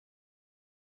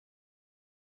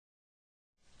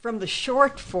From the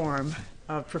short form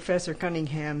of Professor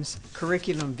Cunningham's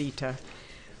curriculum vitae,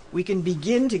 we can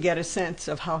begin to get a sense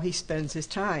of how he spends his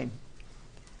time.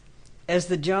 As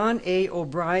the John A.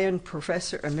 O'Brien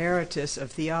Professor Emeritus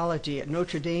of Theology at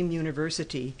Notre Dame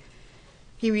University,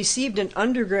 he received an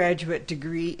undergraduate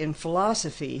degree in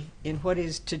philosophy in what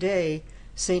is today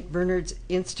St. Bernard's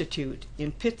Institute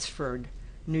in Pittsford,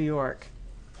 New York,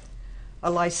 a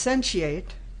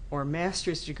licentiate or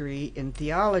master's degree in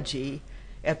theology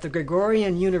at the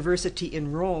Gregorian University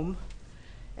in Rome,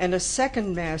 and a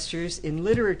second master's in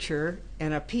literature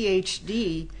and a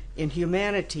PhD in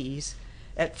humanities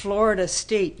at Florida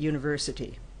State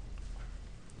University.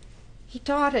 He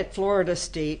taught at Florida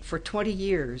State for 20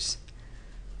 years,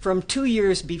 from 2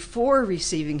 years before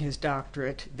receiving his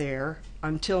doctorate there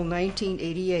until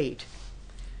 1988,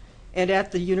 and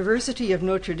at the University of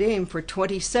Notre Dame for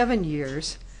 27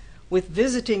 years, with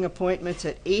visiting appointments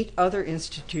at 8 other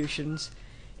institutions,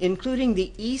 including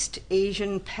the East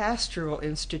Asian Pastoral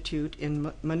Institute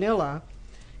in Manila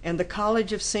and the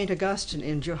College of St. Augustine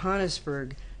in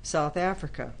Johannesburg, South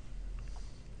Africa.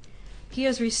 He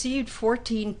has received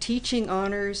 14 teaching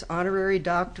honors, honorary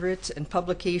doctorates, and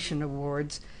publication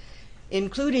awards,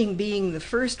 including being the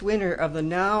first winner of the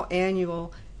now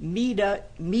annual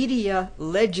Media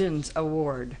Legends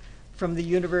Award from the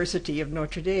University of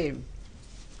Notre Dame.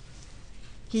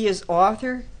 He is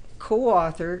author,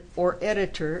 co-author, or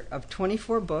editor of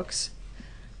 24 books,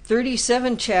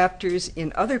 37 chapters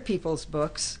in other people's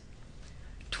books,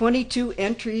 22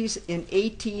 entries in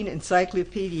 18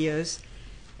 encyclopedias,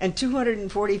 and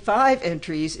 245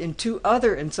 entries in 2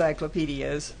 other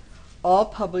encyclopedias, all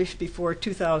published before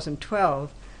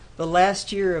 2012, the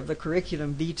last year of the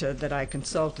curriculum vitae that I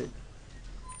consulted.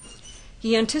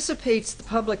 He anticipates the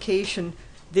publication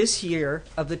this year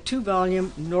of the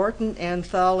 2-volume Norton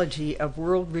Anthology of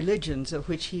World Religions, of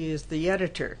which he is the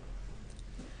editor.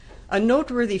 A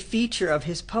noteworthy feature of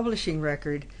his publishing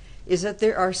record is that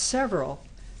there are several,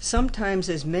 sometimes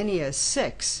as many as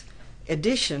 6,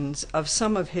 editions of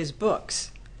some of his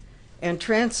books, and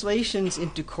translations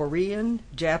into Korean,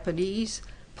 Japanese,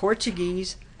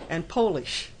 Portuguese, and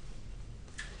Polish.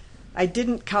 I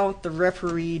didn't count the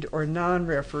refereed or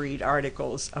non-refereed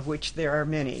articles, of which there are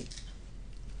many.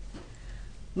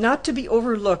 Not to be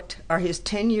overlooked are his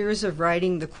 10 years of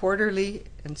writing the quarterly,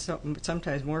 and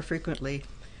sometimes more frequently,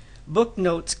 book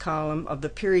notes column of the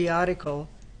periodical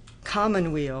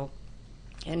Commonweal,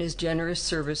 and his generous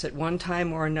service at one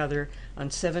time or another on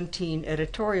 17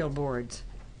 editorial boards.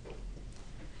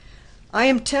 I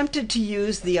am tempted to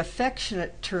use the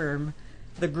affectionate term,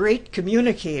 the great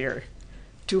communicator,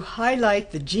 to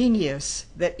highlight the genius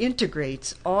that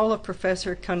integrates all of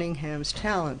Professor Cunningham's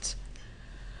talents.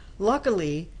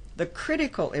 Luckily, the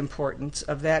critical importance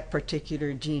of that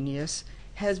particular genius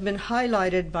has been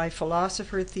highlighted by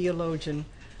philosopher-theologian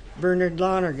Bernard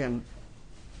Lonergan.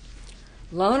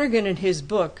 Lonergan, in his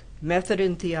book, Method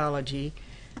in Theology,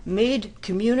 made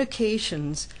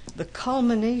communications the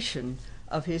culmination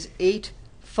of his 8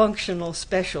 functional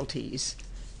specialties: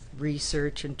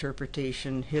 research,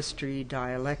 interpretation, history,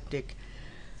 dialectic,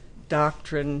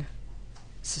 doctrine,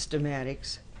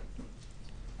 systematics.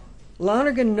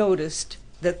 Lonergan noticed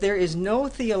that there is no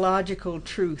theological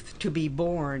truth to be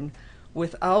born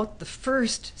without the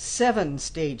first 7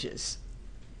 stages.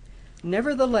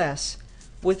 Nevertheless,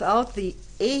 without the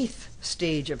 8th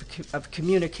stage of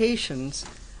communications,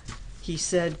 he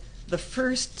said, the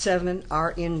first 7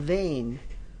 are in vain,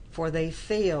 for they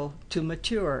fail to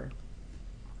mature.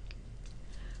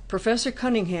 Professor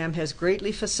Cunningham has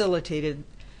greatly facilitated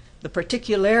the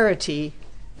particularity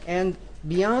and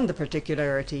beyond the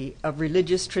particularity of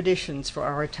religious traditions for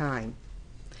our time.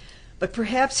 But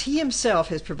perhaps he himself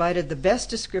has provided the best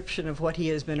description of what he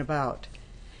has been about.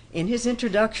 In his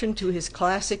introduction to his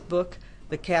classic book,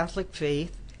 The Catholic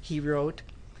Faith, he wrote,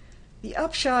 "The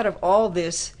upshot of all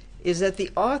this is that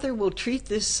the author will treat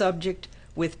this subject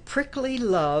with prickly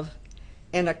love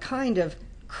and a kind of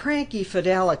cranky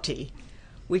fidelity,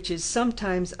 which is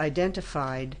sometimes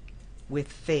identified with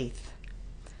faith."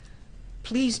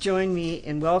 Please join me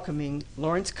in welcoming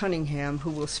Lawrence Cunningham,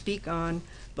 who will speak on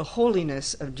the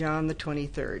Holiness of John the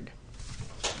 23rd.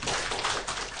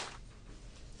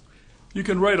 You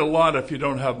can write a lot if you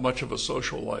don't have much of a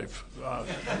social life.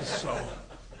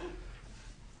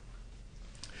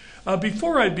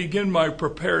 Before I begin my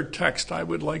prepared text, I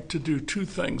would like to do 2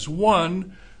 things.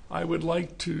 One, I would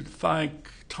like to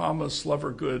thank Thomas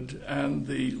Levergood and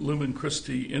the Lumen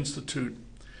Christi Institute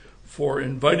for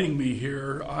inviting me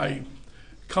here. I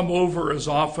come over as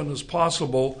often as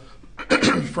possible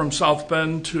from South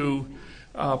Bend to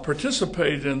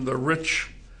participate in the rich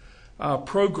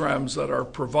programs that are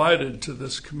provided to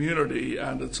this community,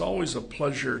 and it's always a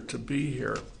pleasure to be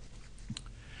here.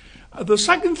 The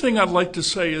second thing I'd like to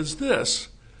say is this.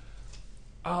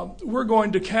 We're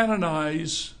going to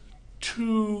canonize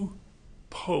 2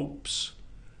 popes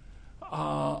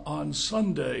on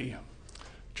Sunday,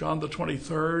 John the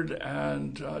 23rd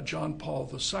and John Paul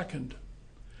II.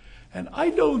 And I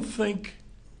don't think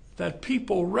that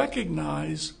people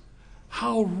recognize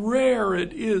how rare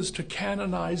it is to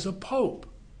canonize a pope.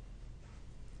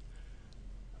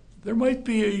 There might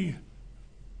be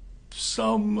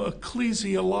some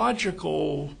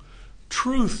ecclesiological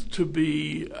truth to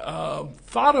be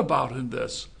thought about in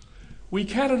this. We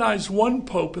canonized 1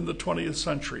 pope in the 20th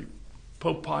century,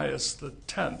 Pope Pius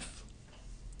X.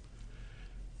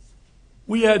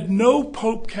 We had no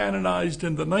pope canonized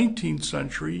in the 19th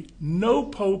century, no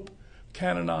pope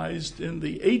canonized in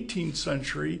the 18th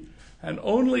century, and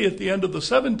only at the end of the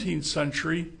 17th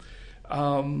century,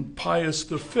 Pius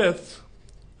V,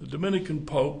 the Dominican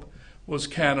Pope, was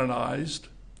canonized.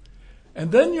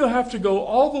 And then you have to go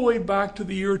all the way back to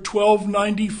the year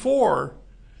 1294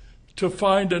 to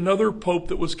find another pope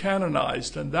that was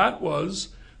canonized, and that was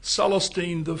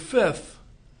Celestine V,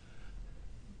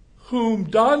 whom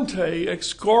Dante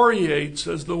excoriates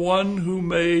as the one who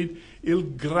made il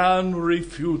gran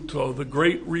rifiuto, the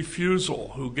great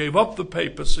refusal, who gave up the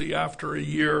papacy after a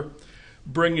year,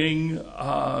 bringing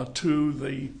to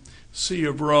the See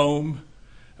of Rome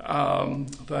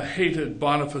the hated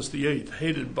Boniface VIII,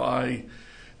 hated by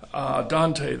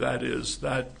Dante, that is,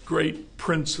 that great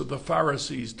prince of the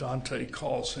Pharisees, Dante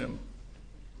calls him.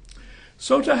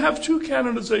 So to have 2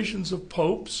 canonizations of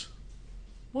popes,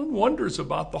 one wonders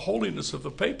about the holiness of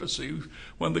the papacy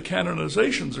when the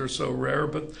canonizations are so rare,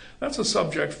 but that's a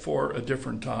subject for a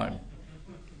different time.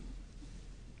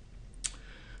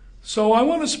 So I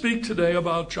want to speak today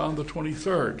about John the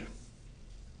 23rd.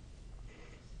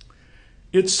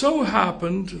 It so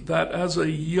happened that as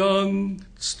a young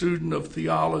student of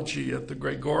theology at the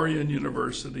Gregorian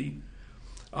University,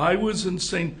 I was in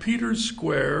St. Peter's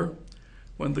Square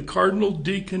when the cardinal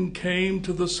deacon came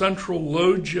to the central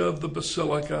loggia of the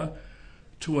basilica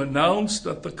to announce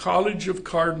that the College of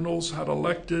Cardinals had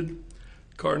elected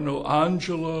Cardinal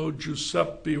Angelo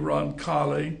Giuseppe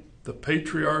Roncalli, the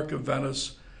Patriarch of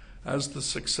Venice, as the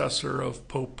successor of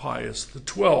Pope Pius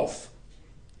XII.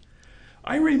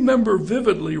 I remember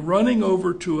vividly running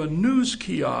over to a news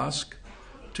kiosk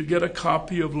to get a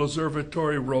copy of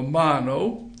L'Osservatore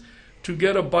Romano, to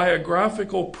get a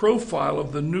biographical profile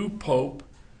of the new pope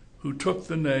who took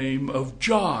the name of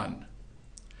John.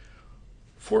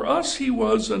 For us, he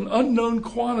was an unknown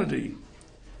quantity.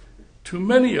 To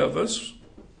many of us,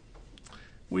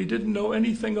 we didn't know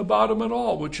anything about him at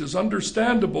all, which is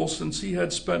understandable since he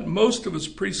had spent most of his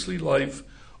priestly life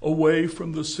away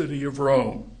from the city of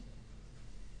Rome.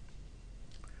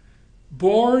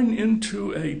 Born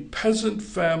into a peasant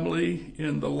family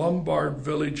in the Lombard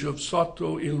village of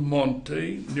Sotto il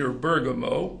Monte, near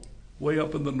Bergamo, way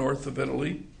up in the north of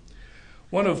Italy,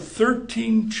 one of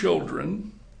 13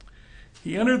 children,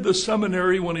 he entered the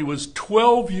seminary when he was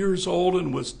 12 years old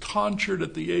and was tonsured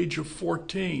at the age of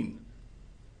 14.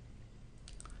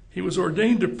 He was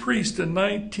ordained a priest in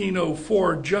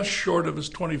 1904, just short of his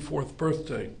 24th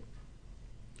birthday.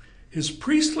 His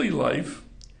priestly life,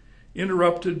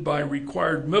 interrupted by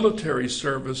required military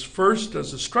service, first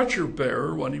as a stretcher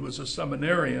bearer when he was a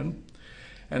seminarian,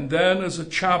 and then as a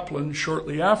chaplain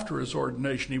shortly after his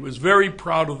ordination. He was very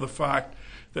proud of the fact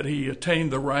that he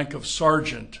attained the rank of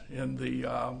sergeant in the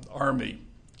army.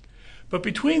 But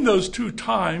between those 2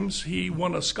 times, he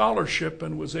won a scholarship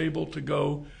and was able to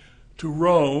go to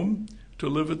Rome to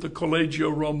live at the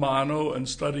Collegio Romano and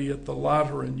study at the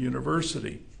Lateran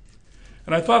University.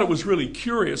 And I thought it was really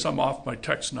curious, I'm off my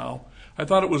text now, I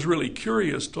thought it was really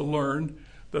curious to learn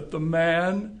that the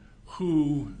man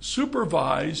who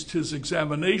supervised his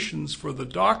examinations for the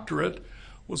doctorate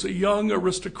was a young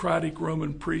aristocratic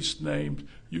Roman priest named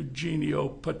Eugenio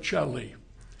Pacelli,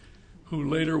 who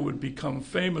later would become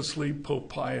famously Pope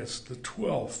Pius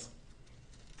XII.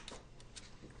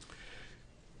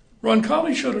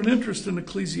 Roncalli showed an interest in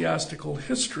ecclesiastical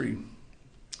history,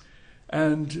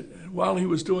 and while he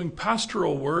was doing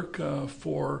pastoral work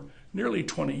for nearly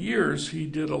 20 years, he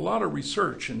did a lot of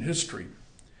research in history.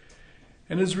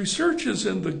 And his research is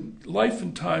in the life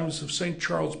and times of St.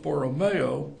 Charles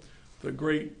Borromeo, the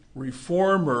great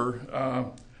reformer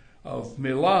of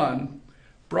Milan,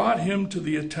 brought him to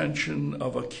the attention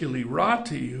of Achille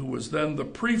Ratti, who was then the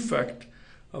prefect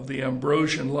of the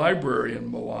Ambrosian Library in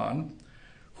Milan,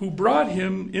 who brought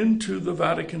him into the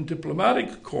Vatican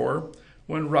Diplomatic Corps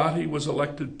when Ratti was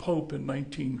elected Pope in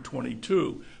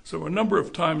 1922. So there were a number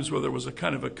of times where there was a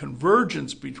kind of a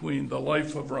convergence between the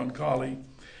life of Roncalli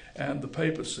and the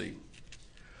papacy.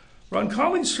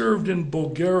 Roncalli served in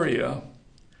Bulgaria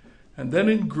and then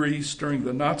in Greece during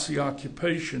the Nazi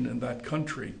occupation in that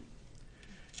country.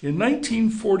 In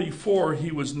 1944,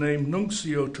 he was named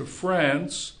nuncio to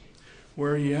France,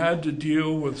 where he had to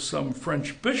deal with some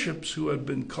French bishops who had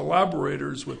been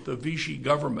collaborators with the Vichy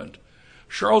government.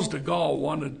 Charles de Gaulle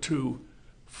wanted to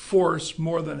force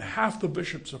more than half the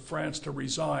bishops of France to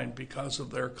resign because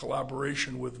of their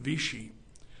collaboration with Vichy.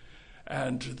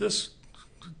 And this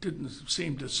didn't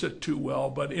seem to sit too well,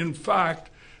 but in fact,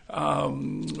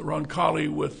 Roncalli,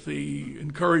 with the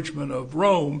encouragement of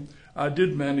Rome,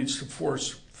 did manage to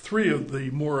force 3 of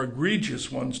the more egregious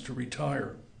ones to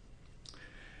retire.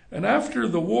 And after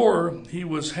the war, he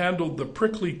was handled the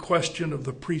prickly question of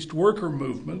the priest-worker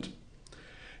movement.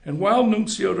 And while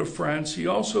nuncio to France, he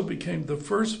also became the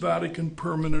first Vatican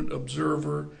permanent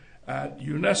observer at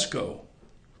UNESCO.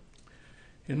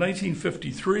 In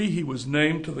 1953, he was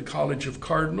named to the College of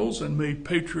Cardinals and made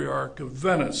Patriarch of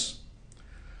Venice.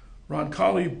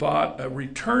 Roncalli bought a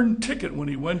return ticket when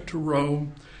he went to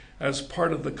Rome as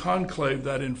part of the conclave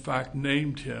that in fact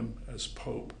named him as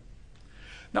Pope.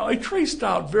 Now, I traced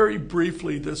out very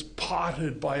briefly this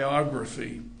potted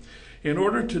biography in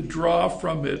order to draw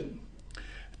from it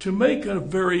to make a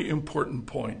very important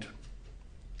point.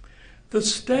 The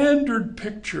standard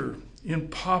picture in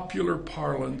popular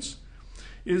parlance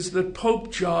is that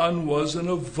Pope John was an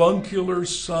avuncular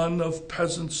son of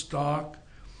peasant stock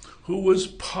who was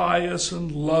pious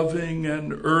and loving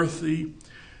and earthy,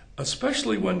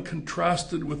 especially when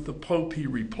contrasted with the Pope he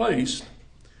replaced,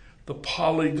 the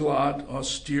polyglot,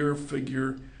 austere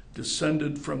figure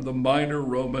descended from the minor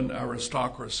Roman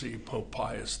aristocracy, Pope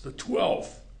Pius XII.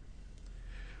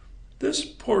 This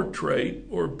portrait,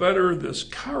 or better, this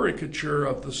caricature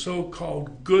of the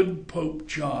so-called good Pope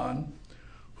John,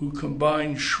 who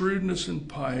combined shrewdness and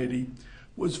piety,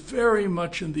 was very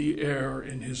much in the air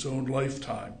in his own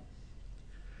lifetime.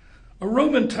 A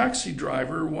Roman taxi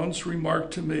driver once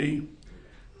remarked to me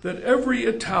that every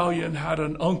Italian had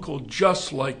an uncle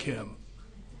just like him.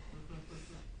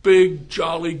 Big,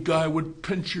 jolly guy would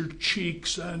pinch your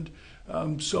cheeks and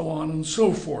so on and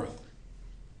so forth.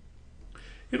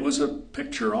 It was a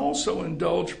picture also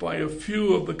indulged by a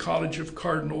few of the College of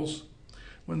Cardinals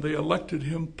when they elected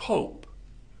him Pope,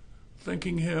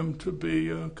 thinking him to be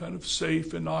a kind of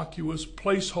safe, innocuous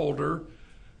placeholder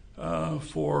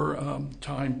for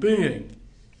time being.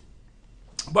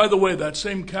 By the way, that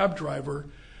same cab driver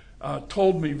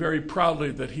told me very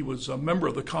proudly that he was a member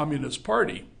of the Communist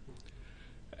Party.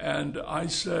 And I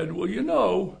said, well, you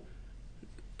know,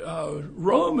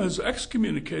 Rome has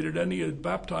excommunicated any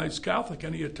baptized Catholic,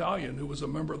 any Italian who was a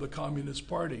member of the Communist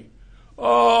Party.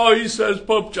 Oh, he says,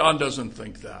 Pope John doesn't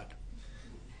think that.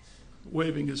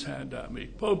 Waving his hand at me.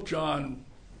 Pope John,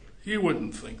 he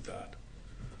wouldn't think that.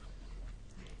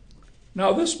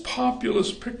 Now, this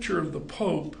populist picture of the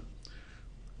Pope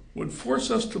would force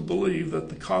us to believe that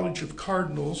the College of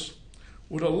Cardinals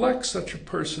would elect such a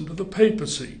person to the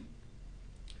papacy.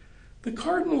 The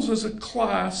cardinals as a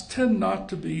class tend not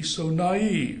to be so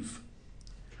naive.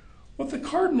 What the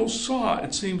cardinals saw,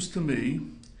 it seems to me,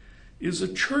 is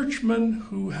a churchman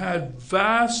who had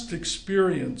vast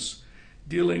experience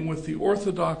dealing with the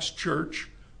Orthodox Church,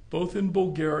 both in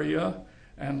Bulgaria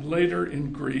and later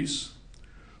in Greece,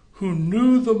 who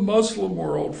knew the Muslim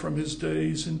world from his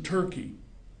days in Turkey.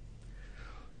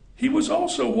 He was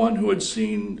also one who had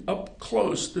seen up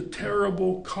close the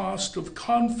terrible cost of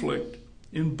conflict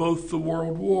in both the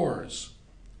world wars.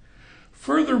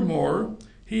 Furthermore,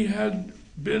 he had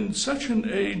been such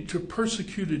an aid to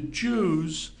persecuted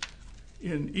Jews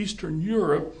in Eastern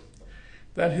Europe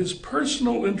that his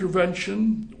personal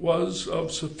intervention was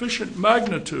of sufficient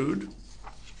magnitude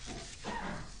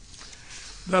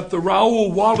that the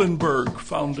Raoul Wallenberg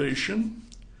Foundation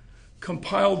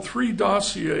compiled 3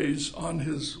 dossiers on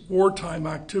his wartime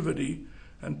activity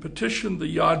and petitioned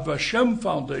the Yad Vashem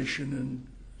Foundation in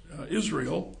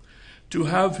Israel to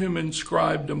have him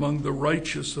inscribed among the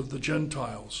righteous of the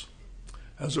Gentiles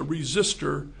as a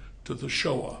resistor to the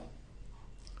Shoah.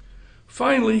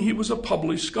 Finally, he was a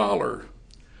published scholar,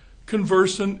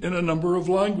 conversant in a number of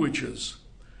languages,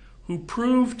 who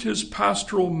proved his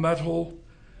pastoral mettle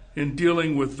in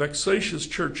dealing with vexatious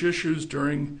church issues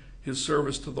during his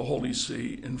service to the Holy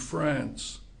See in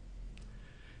France.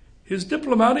 His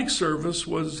diplomatic service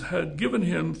had given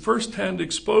him first-hand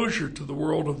exposure to the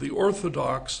world of the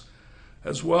Orthodox,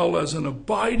 as well as an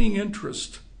abiding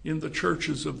interest in the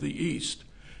churches of the East.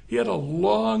 He had a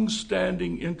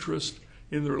long-standing interest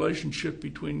in the relationship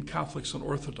between Catholics and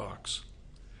Orthodox.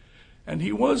 And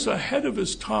he was ahead of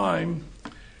his time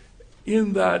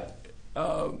in that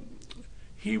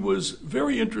he was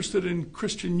very interested in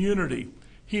Christian unity.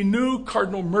 He knew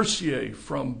Cardinal Mercier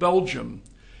from Belgium,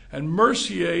 and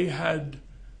Mercier had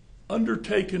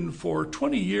undertaken for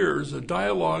 20 years a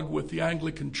dialogue with the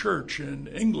Anglican Church in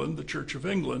England, the Church of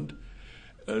England,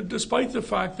 despite the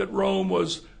fact that Rome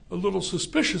was a little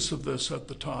suspicious of this at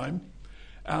the time.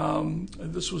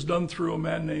 This was done through a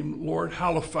man named Lord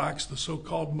Halifax, the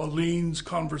so-called Malines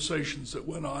conversations that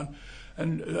went on.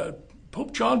 And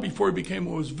Pope John, before he became,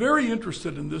 was very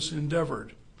interested in this endeavor.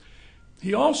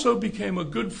 He also became a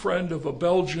good friend of a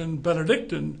Belgian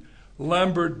Benedictine,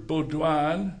 Lambert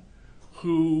Baudouin,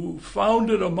 who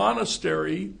founded a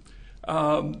monastery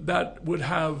that would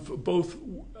have both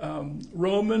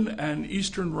Roman and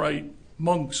Eastern Rite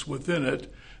monks within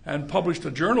it, and published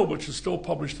a journal which is still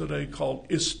published today called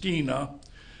Istina,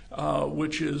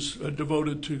 which is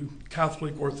devoted to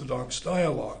Catholic Orthodox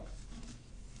dialogue.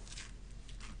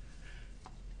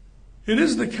 It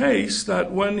is the case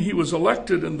that when he was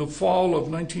elected in the fall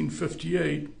of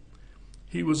 1958,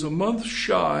 he was a month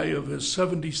shy of his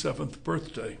 77th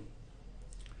birthday.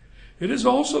 It is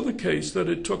also the case that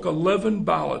it took 11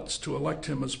 ballots to elect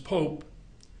him as Pope,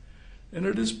 and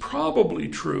it is probably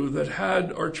true that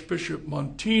had Archbishop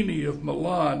Montini of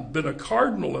Milan been a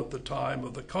cardinal at the time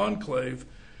of the conclave,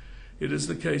 it is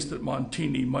the case that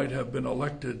Montini might have been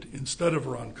elected instead of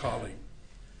Roncalli.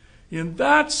 In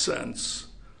that sense,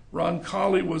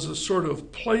 Roncalli was a sort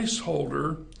of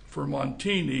placeholder for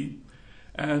Montini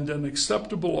and an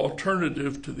acceptable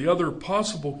alternative to the other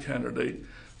possible candidate,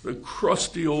 the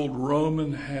crusty old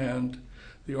Roman hand,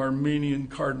 the Armenian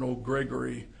Cardinal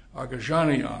Gregory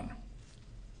Agajanian.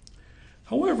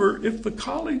 However, if the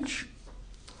college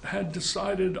had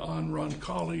decided on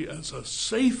Roncalli as a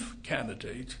safe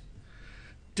candidate,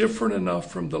 different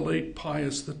enough from the late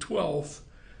Pius XII,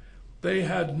 they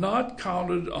had not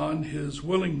counted on his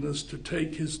willingness to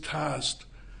take his task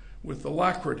with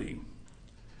alacrity.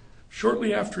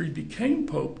 Shortly after he became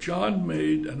Pope, John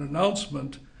made an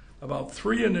announcement about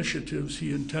 3 initiatives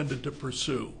he intended to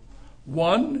pursue.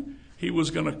 1, he was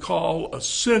going to call a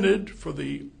synod for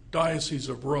the Diocese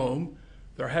of Rome.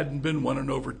 There hadn't been one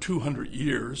in over 200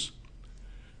 years.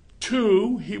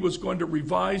 2, he was going to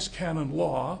revise canon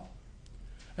law.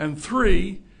 And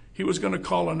 3, he was going to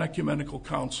call an ecumenical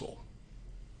council.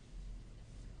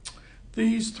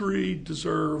 These 3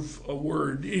 deserve a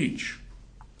word each.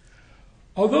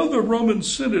 Although the Roman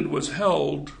Synod was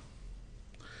held,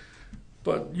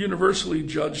 but universally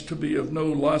judged to be of no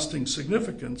lasting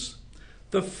significance,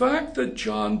 the fact that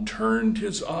John turned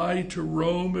his eye to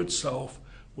Rome itself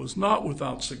was not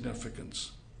without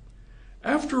significance.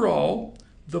 After all,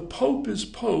 the Pope is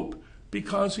Pope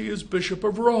because he is Bishop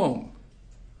of Rome.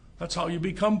 That's how you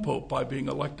become Pope, by being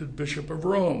elected Bishop of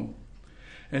Rome.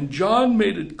 And John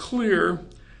made it clear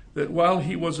that while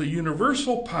he was a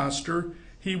universal pastor,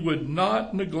 he would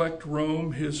not neglect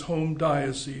Rome, his home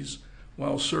diocese,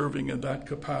 while serving in that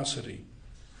capacity.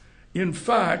 In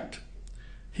fact,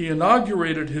 he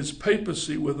inaugurated his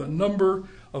papacy with a number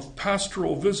of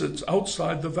pastoral visits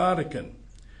outside the Vatican.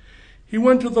 He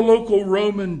went to the local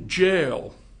Roman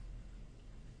jail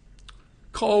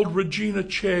called Regina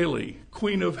Coeli,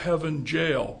 Queen of Heaven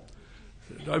Jail.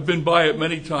 I've been by it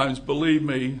many times. Believe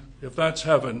me, if that's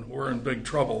heaven, we're in big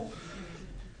trouble.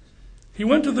 He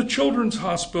went to the children's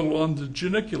hospital on the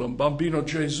Janiculum, Bambino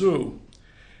Gesù,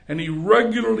 and he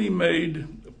regularly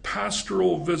made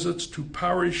pastoral visits to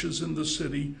parishes in the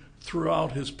city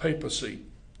throughout his papacy.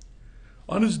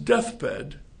 On his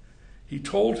deathbed, he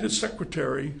told his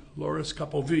secretary, Loris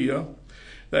Capovilla,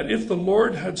 that if the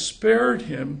Lord had spared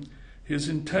him, his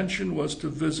intention was to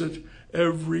visit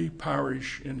every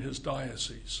parish in his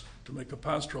diocese, to make a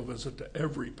pastoral visit to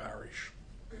every parish.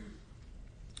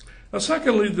 Now,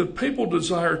 secondly, the papal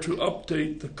desire to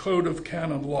update the Code of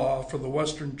Canon Law for the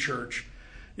Western Church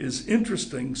is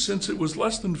interesting, since it was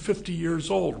less than 50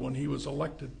 years old when he was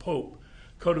elected Pope.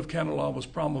 Code of Canon Law was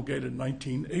promulgated in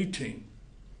 1918.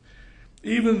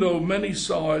 Even though many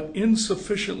saw it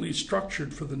insufficiently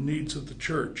structured for the needs of the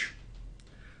Church.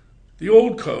 The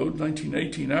old code,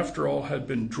 1918, after all, had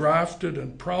been drafted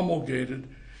and promulgated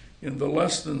in the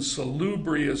less than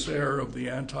salubrious era of the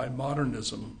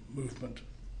anti-modernism movement.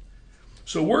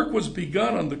 So work was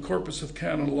begun on the corpus of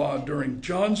canon law during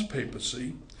John's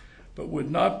papacy, but would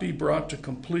not be brought to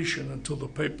completion until the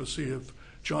papacy of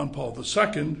John Paul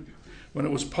II, when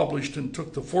it was published and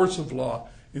took the force of law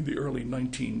in the early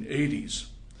 1980s.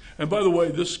 And by the way,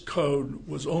 this code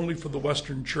was only for the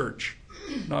Western Church,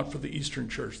 not for the Eastern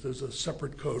Church. There's a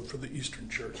separate code for the Eastern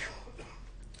Church.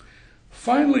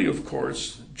 Finally, of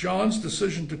course, John's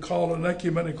decision to call an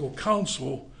ecumenical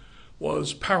council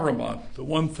was paramount, the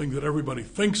one thing that everybody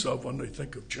thinks of when they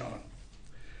think of John.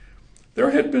 There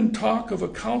had been talk of a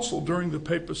council during the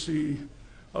papacy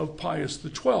of Pius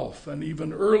XII, and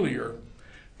even earlier,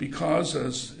 because,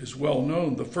 as is well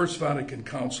known, the First Vatican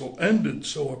Council ended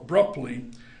so abruptly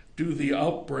due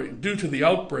to the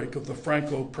outbreak of the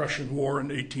Franco-Prussian War in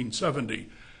 1870.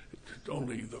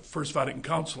 The First Vatican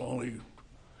Council only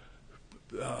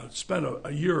spent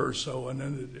a year or so, and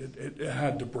then it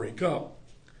had to break up.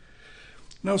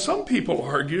 Now, some people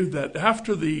argue that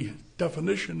after the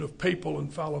definition of papal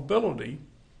infallibility,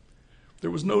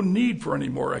 there was no need for any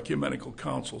more ecumenical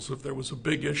councils. If there was a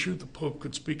big issue, the Pope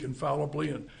could speak infallibly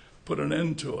and put an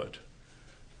end to it.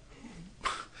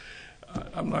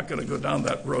 I'm not going to go down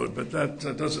that road, but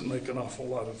that doesn't make an awful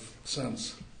lot of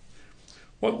sense.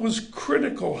 What was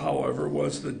critical, however,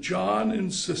 was that John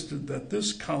insisted that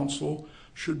this council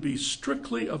should be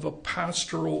strictly of a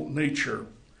pastoral nature.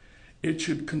 It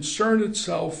should concern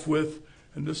itself with,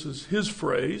 and this is his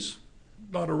phrase,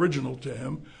 not original to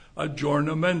him,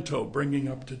 aggiornamento, bringing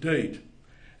up to date.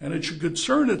 And it should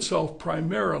concern itself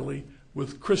primarily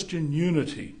with Christian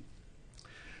unity.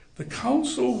 The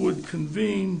council would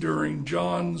convene during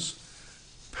John's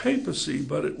papacy,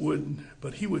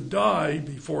 but he would die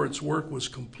before its work was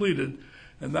completed,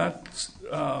 and that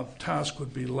task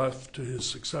would be left to his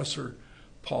successor,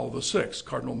 Paul VI,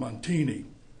 Cardinal Montini.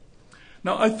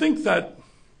 Now, I think that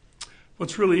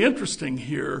what's really interesting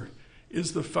here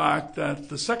is the fact that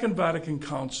the Second Vatican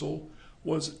Council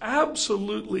was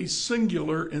absolutely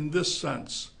singular in this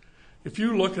sense. If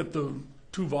you look at the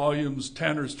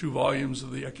Tanner's two volumes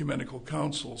of the Ecumenical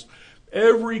Councils,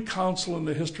 every council in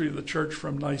the history of the Church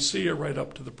from Nicaea right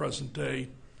up to the present day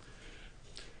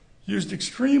used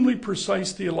extremely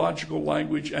precise theological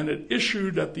language, and it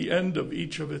issued at the end of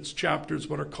each of its chapters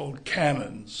what are called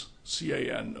canons,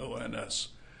 C-A-N-O-N-S,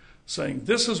 saying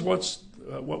this is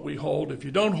what we hold. If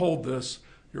you don't hold this,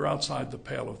 you're outside the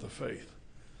pale of the faith.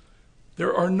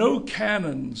 There are no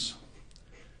canons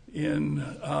in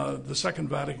the Second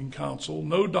Vatican Council,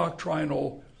 no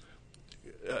doctrinal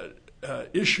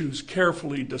issues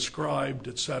carefully described,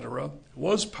 etc. It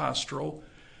was pastoral.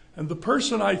 And the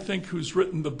person I think who's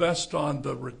written the best on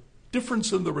the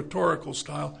difference in the rhetorical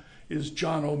style is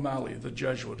John O'Malley, the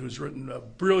Jesuit, who's written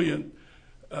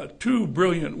two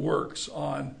brilliant works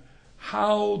on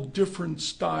how different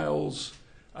styles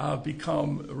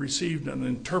become received and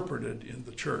interpreted in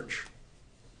the Church.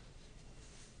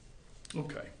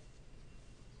 Okay.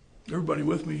 Everybody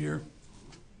with me here?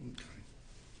 Okay.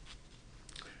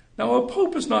 Now, a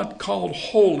pope is not called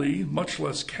holy, much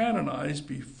less canonized,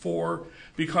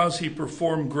 because he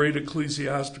performed great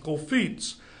ecclesiastical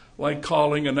feats, like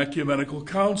calling an ecumenical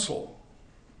council.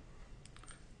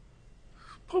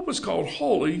 Pope is called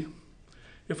holy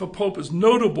if a pope is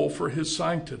notable for his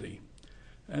sanctity.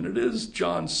 And it is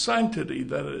John's sanctity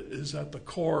that is at the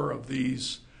core of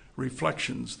these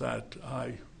reflections that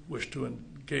I wish to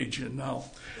engage in now.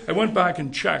 I went back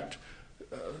and checked.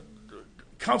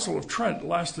 Council of Trent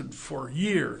lasted for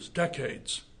years,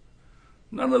 decades.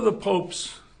 None of the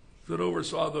popes that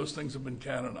oversaw those things have been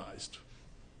canonized.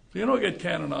 So you don't get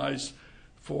canonized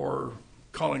for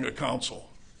calling a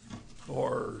council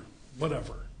or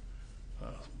whatever.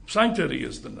 Sanctity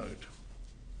is the note.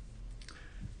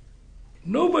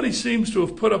 Nobody seems to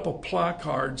have put up a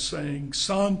placard saying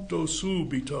Santo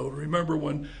Subito. Remember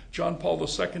when John Paul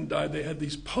II died, they had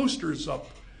these posters up,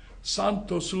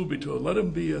 Santo Subito, let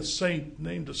him be a saint,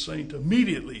 named a saint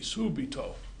immediately,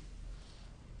 Subito.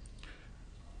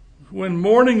 When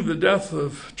mourning the death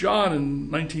of John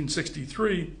in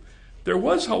 1963, there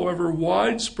was, however,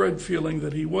 widespread feeling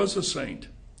that he was a saint.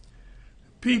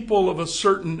 People of a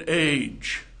certain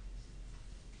age,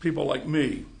 people like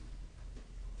me,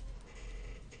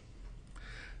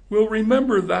 will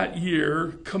remember that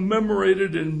year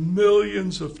commemorated in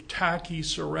millions of tacky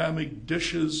ceramic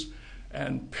dishes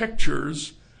and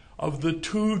pictures of the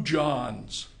two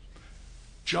Johns,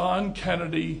 John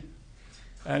Kennedy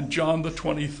and John the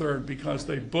 23rd, because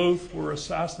they both were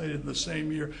assassinated the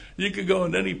same year. You could go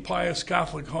in any pious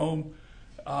Catholic home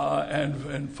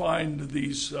and find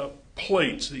these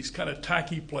plates, these kind of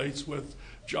tacky plates with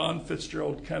John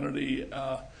Fitzgerald Kennedy,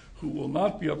 who will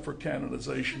not be up for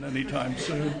canonization anytime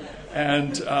soon,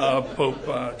 and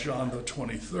Pope John the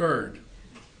 23rd.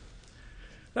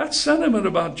 That sentiment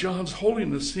about John's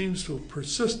holiness seems to have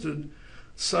persisted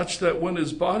such that when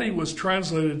his body was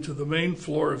translated to the main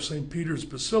floor of St. Peter's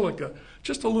Basilica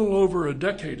just a little over a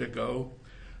decade ago,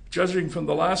 judging from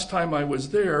the last time I was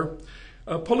there,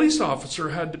 a police officer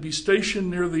had to be stationed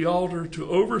near the altar to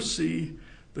oversee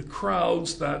the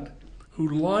crowds who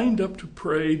lined up to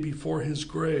pray before his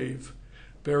grave,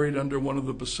 buried under one of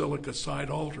the basilica side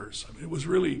altars. I mean, it was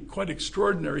really quite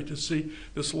extraordinary to see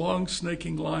this long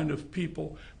snaking line of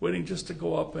people waiting just to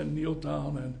go up and kneel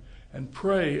down and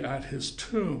pray at his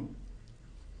tomb.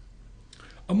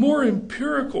 A more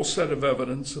empirical set of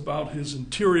evidence about his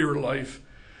interior life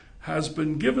has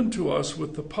been given to us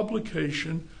with the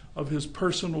publication of his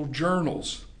personal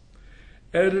journals,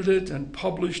 edited and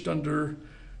published under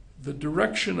the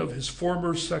direction of his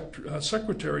former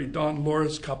secretary, Don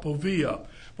Loris Capovilla.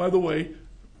 By the way,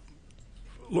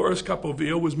 Loris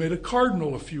Capovilla was made a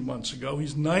cardinal a few months ago.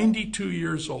 He's 92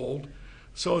 years old,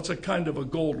 so it's a kind of a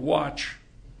gold watch.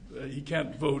 He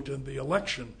can't vote in the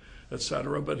election,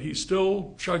 etc., but he's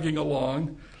still chugging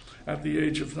along at the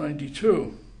age of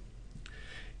 92.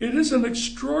 It is an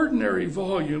extraordinary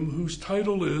volume whose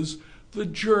title is The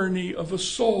Journey of a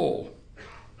Soul.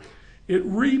 It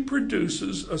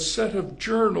reproduces a set of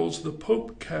journals the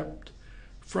Pope kept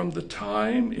from the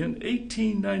time in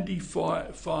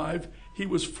 1895 he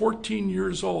was 14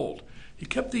 years old. He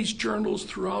kept these journals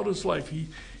throughout his life. He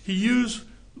used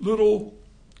little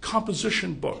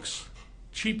composition books,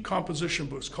 cheap composition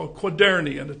books called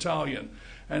quaderni in Italian,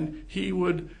 and he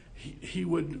would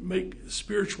make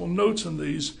spiritual notes in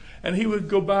these, and he would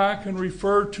go back and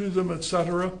refer to them,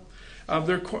 etc.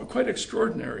 They're quite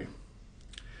extraordinary.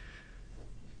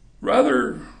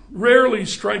 Rather rarely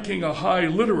striking a high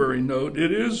literary note,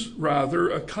 it is rather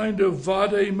a kind of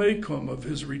vade mecum of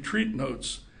his retreat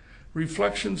notes,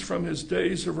 reflections from his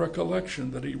days of recollection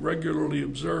that he regularly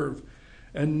observed,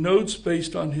 and notes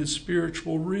based on his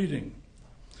spiritual reading.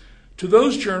 To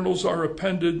those journals are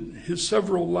appended his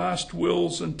several last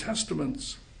wills and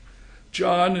testaments.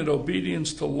 John, in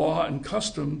obedience to law and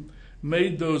custom,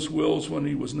 made those wills when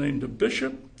he was named a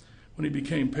bishop, when he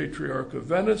became Patriarch of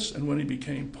Venice, and when he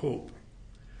became Pope.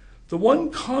 The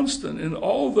one constant in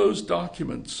all those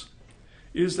documents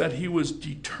is that he was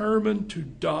determined to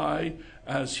die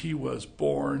as he was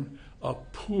born, a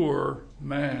poor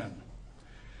man.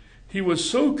 He was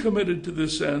so committed to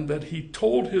this end that he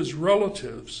told his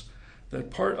relatives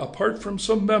that apart from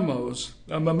some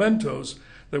mementos,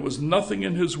 there was nothing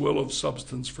in his will of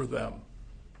substance for them.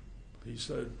 He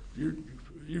said,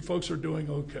 you folks are doing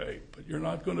okay, but you're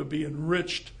not going to be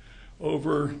enriched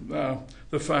over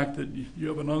the fact that you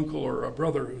have an uncle or a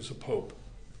brother who's a pope.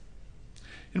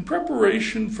 In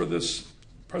preparation for this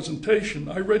presentation,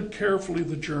 I read carefully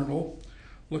the journal,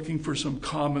 looking for some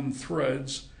common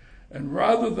threads, and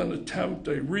rather than attempt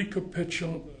a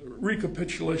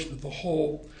recapitulation of the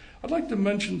whole, I'd like to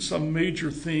mention some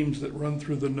major themes that run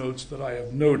through the notes that I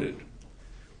have noted.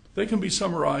 They can be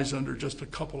summarized under just a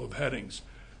couple of headings.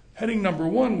 Heading number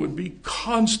one would be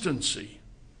constancy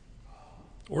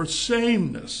or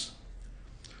sameness.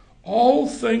 All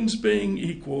things being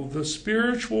equal, the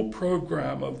spiritual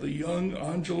program of the young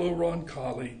Angelo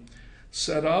Roncalli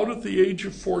set out at the age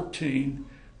of 14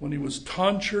 when he was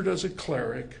tonsured as a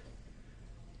cleric.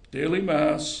 Daily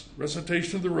Mass,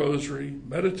 recitation of the Rosary,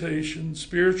 meditation,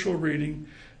 spiritual reading,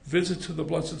 visit to the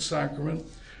Blessed Sacrament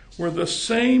were the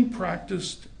same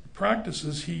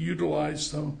practices he utilized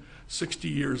some 60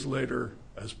 years later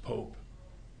as Pope.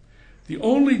 The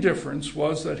only difference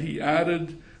was that he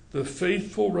added the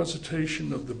faithful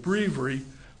recitation of the breviary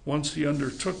once he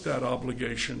undertook that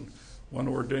obligation when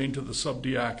ordained to the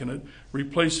subdiaconate,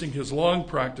 replacing his long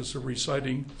practice of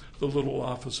reciting the little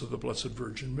office of the Blessed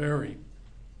Virgin Mary.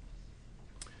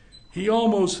 He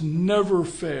almost never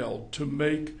failed to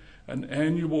make an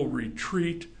annual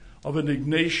retreat of an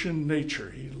Ignatian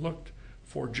nature. He looked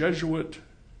for Jesuit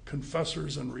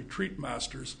confessors and retreat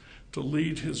masters to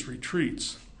lead his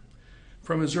retreats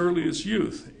from his earliest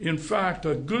youth. In fact,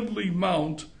 a goodly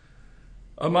amount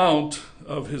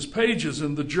of his pages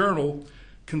in the journal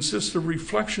consists of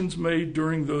reflections made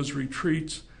during those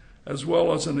retreats, as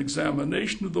well as an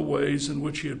examination of the ways in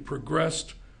which he had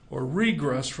progressed or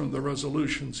regressed from the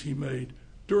resolutions he made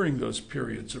during those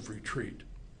periods of retreat.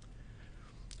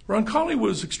 Roncalli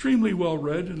was extremely well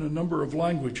read in a number of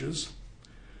languages,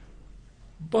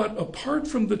 but apart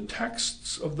from the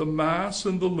texts of the Mass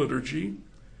and the liturgy,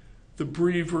 the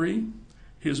breviary,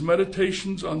 his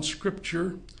meditations on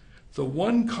Scripture, the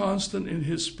one constant in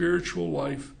his spiritual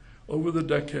life over the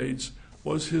decades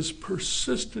was his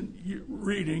persistent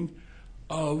reading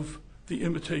of the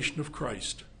Imitation of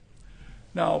Christ.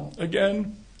 Now,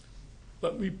 again,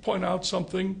 let me point out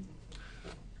something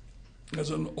as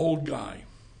an old guy.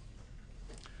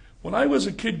 When I was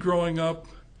a kid growing up,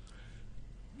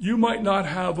 you might not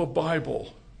have a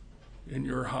Bible in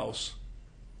your house.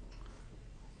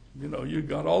 You know, you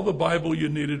got all the Bible you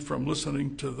needed from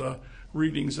listening to the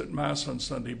readings at Mass on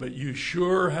Sunday, but you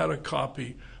sure had a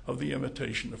copy of the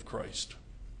Imitation of Christ.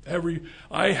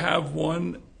 I have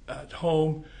one at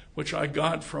home, which I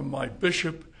got from my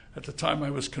bishop at the time I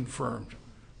was confirmed,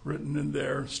 written in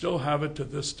there. Still have it to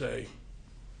this day.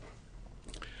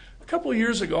 A couple of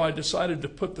years ago, I decided to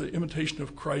put the Imitation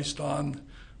of Christ on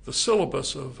the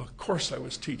syllabus of a course I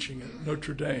was teaching at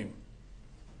Notre Dame.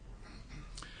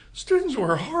 Students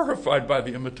were horrified by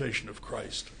the Imitation of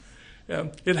Christ.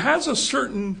 It has a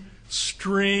certain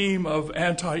stream of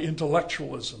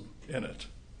anti-intellectualism in it.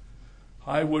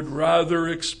 I would rather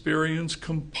experience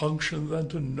compunction than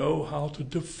to know how to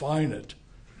define it.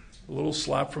 A little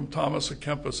slap from Thomas à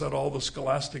Kempis at all the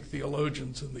scholastic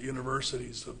theologians in the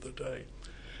universities of the day.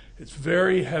 It's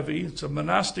very heavy. It's a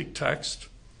monastic text.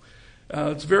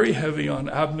 It's very heavy on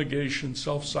abnegation,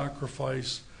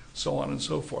 self-sacrifice, so on and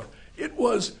so forth. It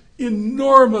was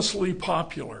enormously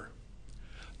popular,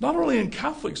 not only in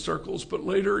Catholic circles, but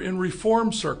later in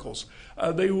Reformed circles.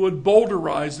 They would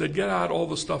boulderize, they'd get out all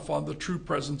the stuff on the true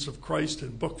presence of Christ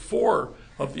in Book 4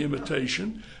 of the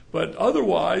Imitation, but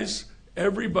otherwise,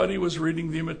 everybody was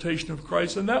reading the Imitation of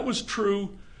Christ, and that was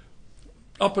true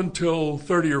up until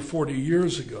 30 or 40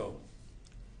 years ago.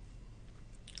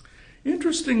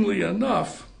 Interestingly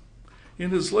enough,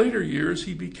 in his later years,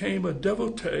 he became a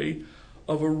devotee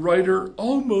of a writer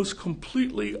almost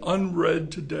completely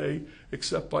unread today,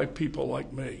 except by people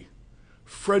like me,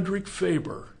 Frederick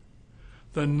Faber,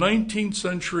 the 19th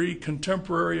century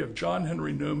contemporary of John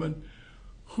Henry Newman,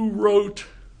 who wrote,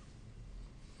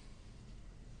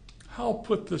 how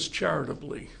put this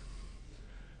charitably,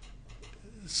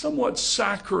 somewhat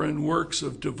saccharine works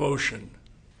of devotion.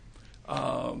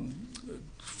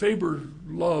 Faber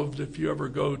loved, if you ever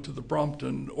go to the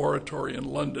Brompton Oratory in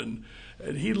London,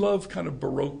 and he loved kind of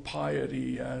Baroque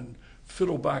piety and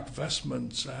fiddleback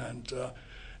vestments and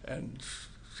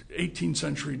 18th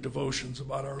century devotions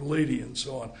about Our Lady and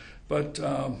so on. But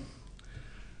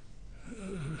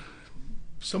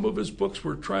some of his books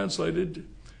were translated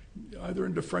either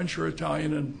into French or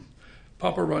Italian, and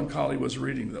Papa Roncalli was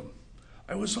reading them.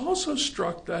 I was also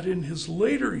struck that in his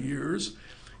later years,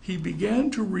 he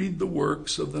began to read the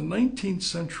works of the 19th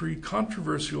century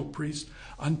controversial priest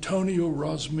Antonio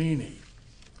Rosmini.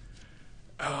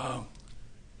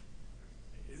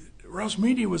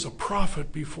 Rosmini was a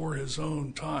prophet before his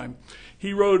own time.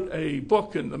 He wrote a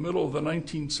book in the middle of the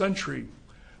 19th century,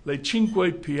 Le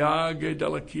Cinque Piaghe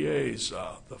della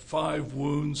Chiesa, the 5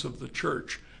 wounds of the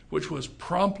church, which was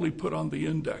promptly put on the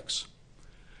index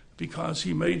because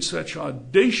he made such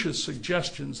audacious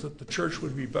suggestions that the church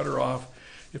would be better off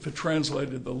if it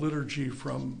translated the liturgy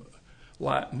from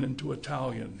Latin into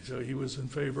Italian. So he was in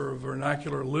favor of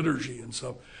vernacular liturgy and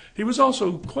so. He was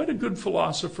also quite a good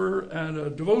philosopher and a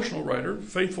devotional writer,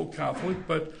 faithful Catholic,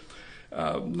 but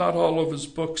not all of his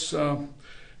books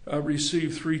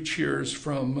received 3 cheers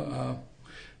from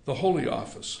the Holy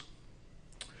Office.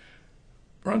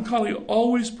 Roncalli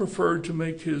always preferred to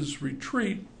make his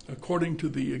retreat according to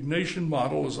the Ignatian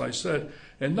model, as I said,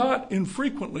 and not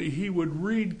infrequently he would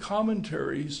read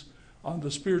commentaries on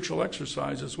the spiritual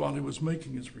exercises while he was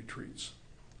making his retreats.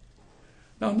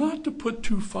 Now, not to put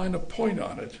too fine a point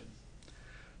on it,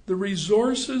 the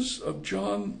resources of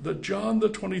John the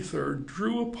 23rd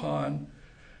drew upon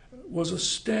was a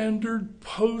standard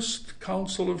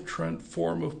post-Council of Trent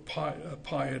form of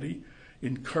piety,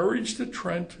 encouraged at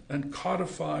Trent and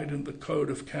codified in the Code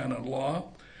of Canon Law,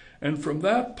 and from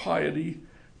that piety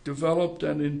developed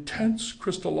an intense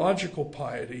Christological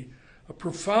piety, a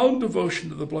profound devotion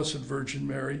to the Blessed Virgin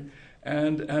Mary,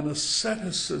 and an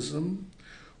asceticism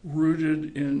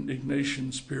rooted in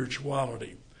Ignatian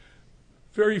spirituality.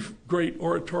 Very great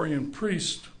Oratorian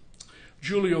priest,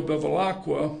 Giulio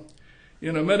Bevilacqua,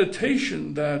 in a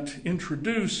meditation that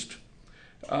introduced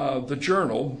the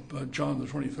journal, John the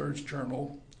 23rd's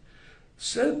journal,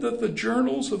 said that the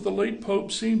journals of the late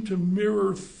Pope seemed to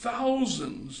mirror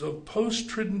thousands of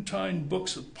post-Tridentine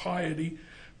books of piety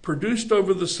produced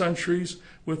over the centuries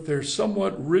with their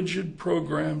somewhat rigid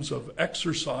programs of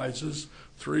exercises,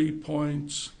 3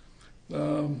 points,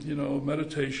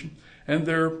 meditation, and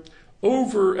their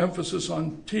overemphasis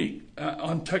on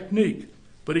technique.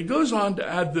 But he goes on to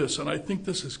add this, and I think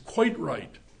this is quite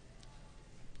right.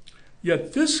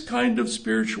 Yet this kind of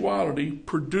spirituality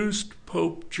produced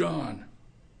Pope John.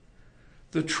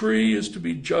 The tree is to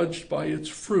be judged by its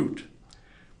fruit.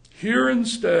 Here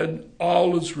instead,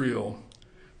 all is real.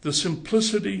 The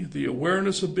simplicity, the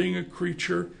awareness of being a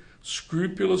creature,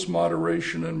 scrupulous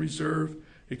moderation and reserve,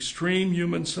 extreme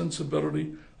human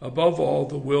sensibility, above all,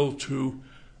 the will to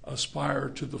aspire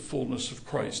to the fullness of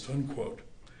Christ, unquote.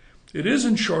 It is,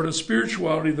 in short, a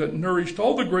spirituality that nourished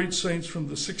all the great saints from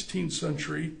the 16th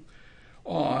century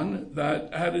on,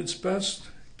 that at its best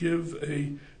give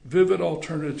a vivid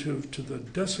alternative to the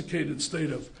desiccated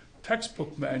state of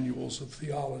textbook manuals of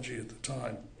theology at the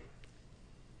time.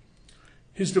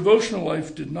 His devotional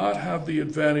life did not have the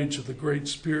advantage of the great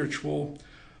spiritual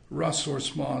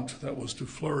ressourcement that was to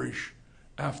flourish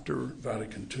after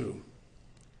Vatican II.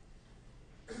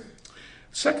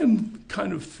 Second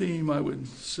kind of theme, I would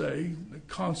say,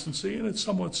 constancy, and it's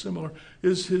somewhat similar,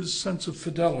 is his sense of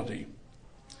fidelity.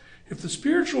 If the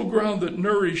spiritual ground that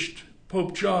nourished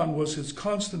Pope John was his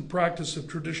constant practice of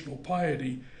traditional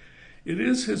piety, it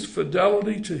is his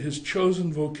fidelity to his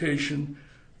chosen vocation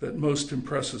that most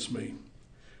impresses me.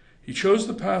 He chose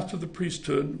the path to the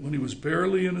priesthood when he was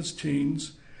barely in his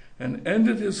teens and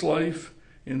ended his life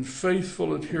in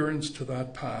faithful adherence to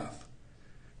that path.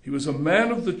 He was a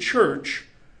man of the church,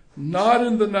 not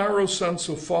in the narrow sense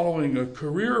of following a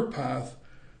career path,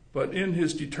 but in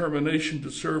his determination to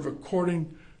serve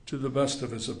according to the best of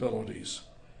his abilities.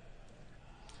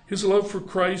 His love for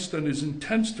Christ and his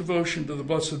intense devotion to the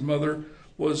Blessed Mother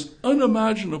was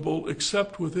unimaginable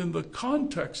except within the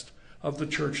context of the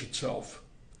church itself.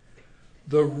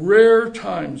 The rare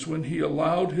times when he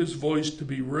allowed his voice to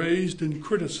be raised in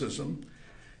criticism,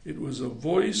 it was a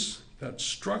voice that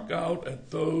struck out at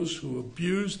those who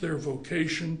abused their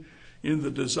vocation in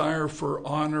the desire for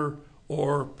honor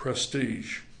or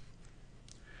prestige.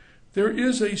 There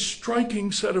is a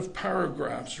striking set of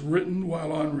paragraphs written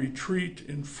while on retreat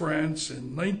in France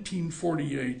in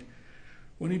 1948,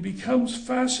 when he becomes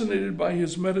fascinated by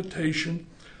his meditation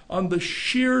on the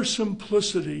sheer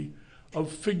simplicity of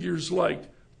figures like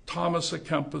Thomas à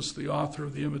Kempis, the author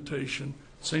of the Imitation,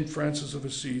 St. Francis of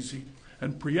Assisi,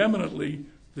 and preeminently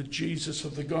the Jesus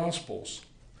of the Gospels.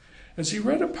 As he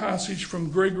read a passage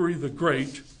from Gregory the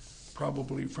Great,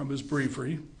 probably from his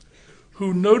breviary,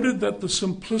 who noted that the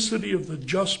simplicity of the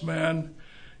just man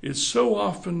is so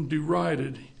often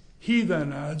derided,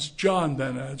 John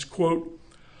then adds, quote,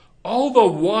 all the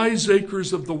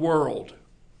wiseacres of the world.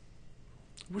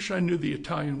 I wish I knew the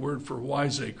Italian word for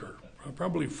wiseacre,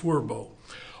 probably furbo.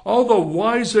 All the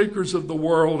wiseacres of the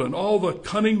world and all the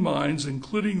cunning minds,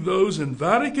 including those in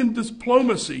Vatican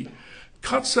diplomacy,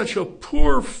 cut such a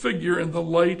poor figure in the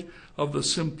light of the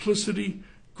simplicity,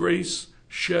 grace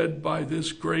shed by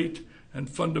this great and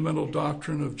fundamental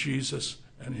doctrine of Jesus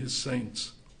and his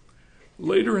saints.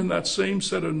 Later in that same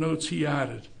set of notes, he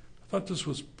added, I thought this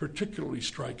was particularly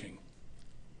striking,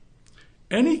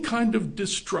 any kind of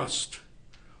distrust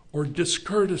or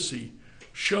discourtesy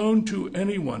shown to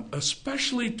anyone,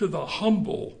 especially to the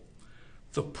humble,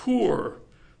 the poor,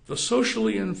 the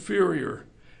socially inferior,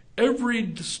 every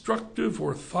destructive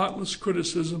or thoughtless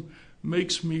criticism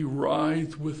makes me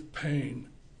writhe with pain.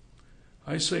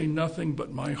 I say nothing,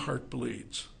 but my heart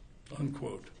bleeds,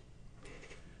 unquote.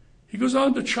 He goes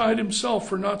on to chide himself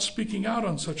for not speaking out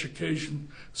on such occasion,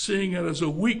 seeing it as a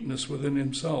weakness within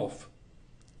himself.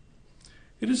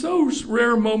 It is those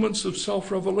rare moments of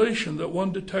self-revelation that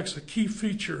one detects a key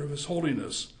feature of his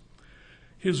holiness,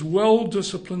 his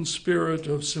well-disciplined spirit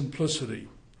of simplicity.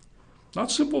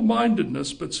 Not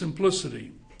simple-mindedness, but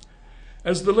simplicity.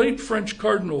 As the late French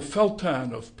Cardinal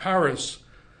Feltin of Paris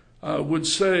would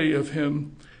say of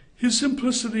him, his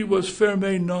simplicity was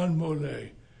ferme non molle.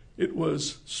 It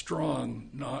was strong,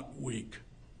 not weak.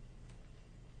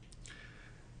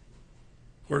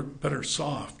 Or better,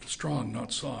 soft, strong,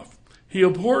 not soft. He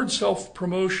abhorred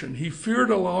self-promotion. He feared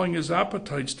allowing his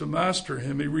appetites to master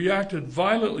him. He reacted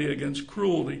violently against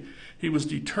cruelty. He was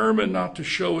determined not to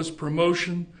show his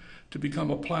promotion to become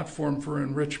a platform for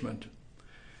enrichment.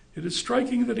 It is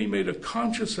striking that he made a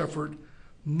conscious effort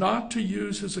not to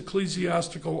use his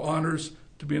ecclesiastical honors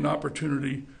to be an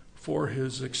opportunity for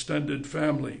his extended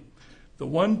family. The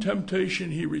one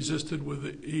temptation he resisted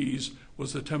with ease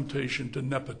was the temptation to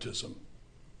nepotism.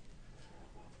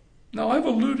 Now, I've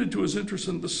alluded to his interest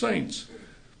in the saints.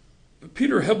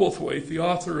 Peter Hebblethwaite, the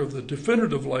author of The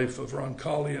Definitive Life of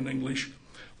Roncalli in English,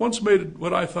 once made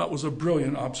what I thought was a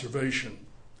brilliant observation.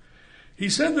 He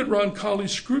said that Roncalli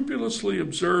scrupulously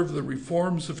observed the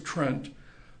reforms of Trent,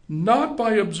 not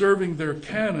by observing their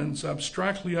canons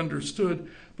abstractly understood,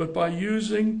 but by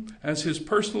using as his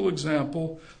personal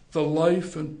example the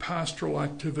life and pastoral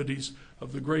activities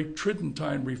of the great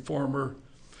Tridentine reformer,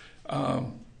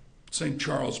 St.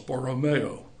 Charles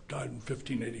Borromeo, died in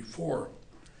 1584.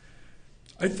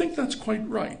 I think that's quite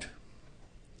right.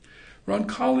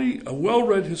 Roncalli, a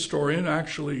well-read historian,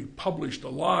 actually published a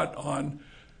lot on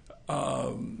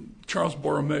Charles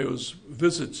Borromeo's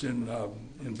visits in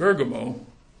Bergamo.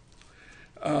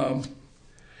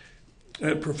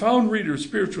 A profound reader of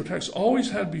spiritual texts always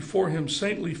had before him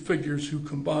saintly figures who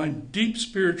combined deep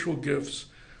spiritual gifts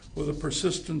with a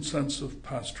persistent sense of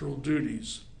pastoral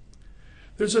duties.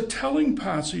 There's a telling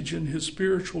passage in his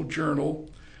spiritual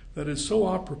journal that is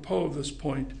so apropos of this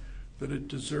point that it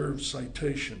deserves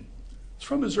citation. It's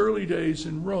from his early days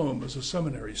in Rome as a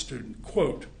seminary student.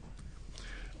 Quote,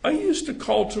 "I used to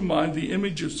call to mind the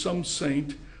image of some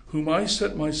saint whom I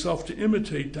set myself to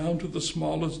imitate down to the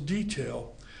smallest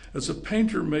detail, as a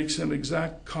painter makes an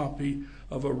exact copy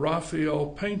of a Raphael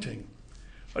painting.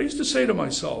 I used to say to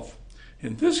myself,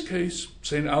 in this case,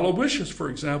 St. Aloysius, for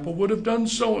example, would have done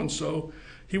so-and-so.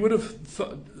 He would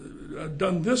have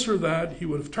done this or that. He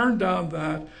would have turned down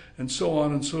that, and so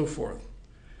on and so forth.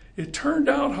 It turned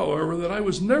out, however, that I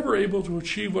was never able to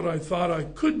achieve what I thought I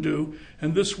could do,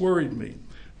 and this worried me.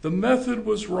 The method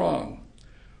was wrong.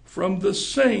 From the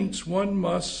saints, one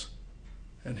must,"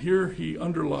 and here he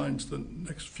underlines the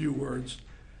next few words,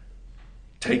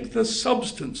 "take the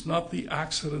substance, not the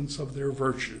accidents of their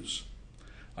virtues.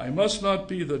 I must not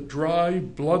be the dry,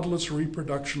 bloodless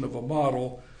reproduction of a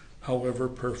model, however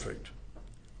perfect."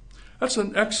 That's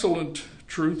an excellent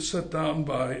truth set down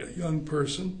by a young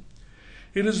person.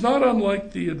 It is not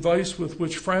unlike the advice with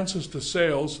which Francis de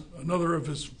Sales, another of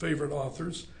his favorite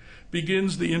authors,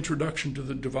 begins the introduction to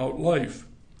the devout life,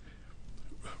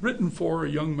 written for a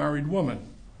young married woman,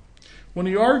 when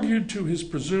he argued to his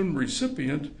presumed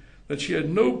recipient that she had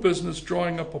no business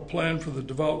drawing up a plan for the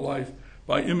devout life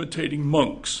by imitating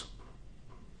monks.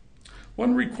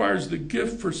 One requires the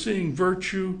gift for seeing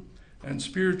virtue and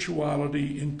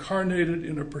spirituality incarnated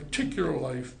in a particular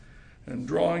life and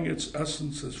drawing its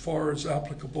essence as far as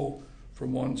applicable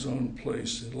from one's own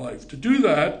place in life. To do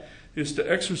that is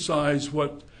to exercise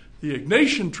what the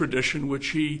Ignatian tradition, which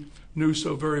he knew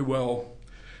so very well,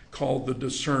 called the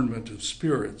discernment of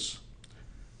spirits,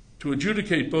 to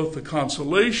adjudicate both the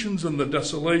consolations and the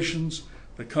desolations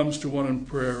that comes to one in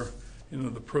prayer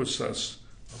in the process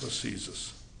of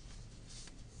ascesis.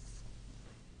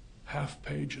 Half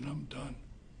page and I'm done.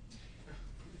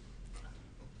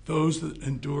 Those that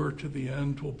endure to the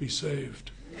end will be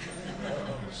saved.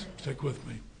 Stick with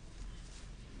me.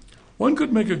 One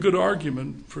could make a good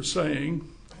argument for saying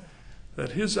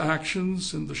that his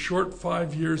actions in the short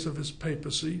 5 years of his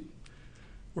papacy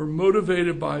were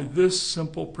motivated by this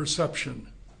simple perception,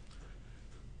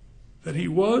 that he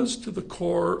was to the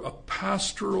core a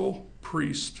pastoral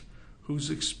priest whose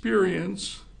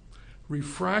experience,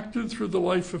 refracted through the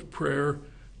life of prayer,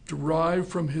 derived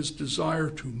from his desire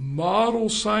to model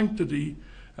sanctity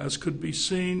as could be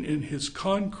seen in his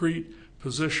concrete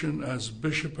position as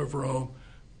Bishop of Rome,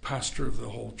 pastor of the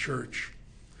whole church.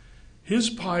 His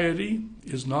piety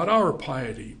is not our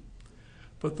piety,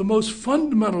 but the most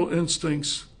fundamental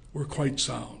instincts were quite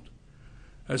sound.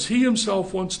 As he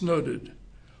himself once noted,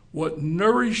 what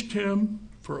nourished him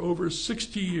for over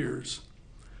 60 years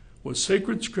was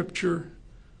sacred scripture,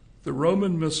 the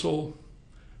Roman Missal,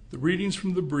 the readings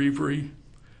from the breviary,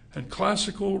 and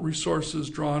classical resources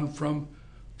drawn from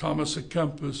Thomas à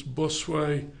Kempis,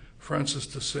 Bossuet, Francis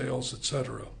de Sales,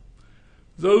 etc.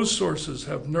 Those sources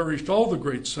have nourished all the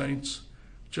great saints,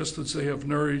 just as they have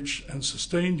nourished and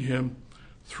sustained him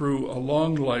through a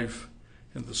long life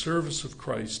in the service of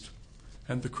Christ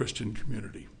and the Christian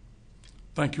community.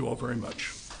 Thank you all very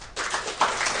much.